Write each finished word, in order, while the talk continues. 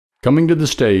Coming to the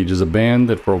stage is a band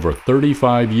that for over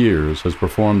 35 years has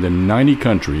performed in 90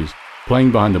 countries,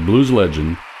 playing behind the blues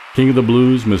legend, King of the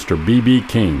Blues, Mr. B.B.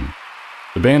 King.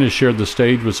 The band has shared the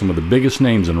stage with some of the biggest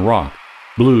names in rock,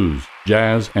 blues,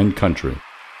 jazz, and country.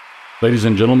 Ladies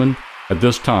and gentlemen, at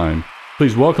this time,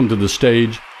 please welcome to the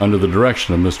stage, under the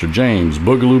direction of Mr. James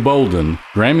Boogaloo Bolden,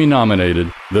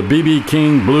 Grammy-nominated, the B.B.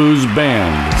 King Blues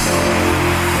Band.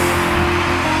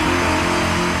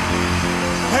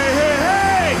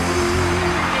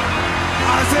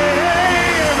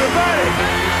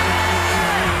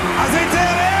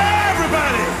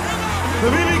 The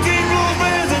B.B. King Blues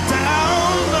Band's in town.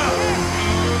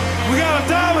 We got a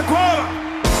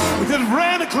 $1.25. We just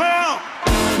ran the clown.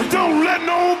 We don't let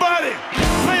nobody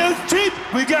play us cheap.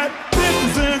 We got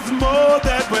 50 cents more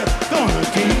that we're gonna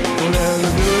keep. We'll let the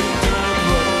good time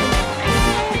roll.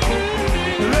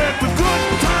 Let the good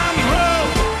time roll.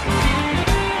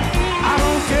 I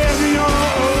don't care if you're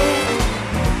old.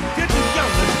 Get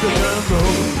together, let the good time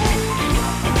roll.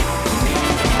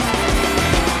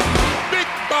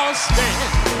 Man,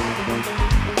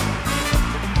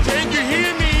 can you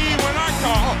hear me when I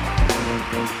call?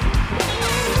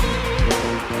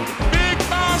 Big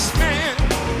boss man,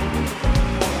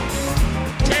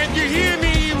 can you hear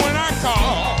me when I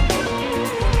call?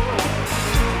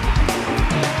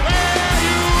 Well,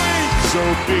 you ain't so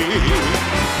big,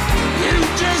 you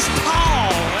just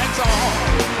tall, that's all.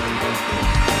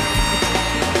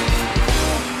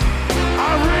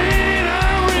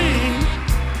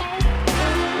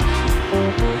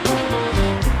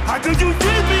 How could you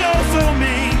treat me all so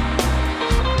mean?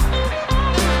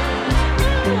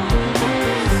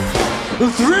 The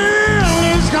thrill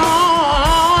is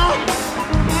gone.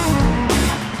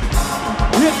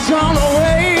 It's gone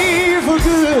away for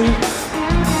good.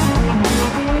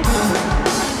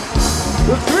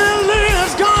 The thrill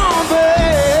is gone,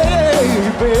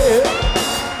 baby.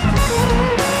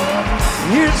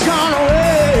 It's gone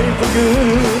away for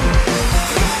good.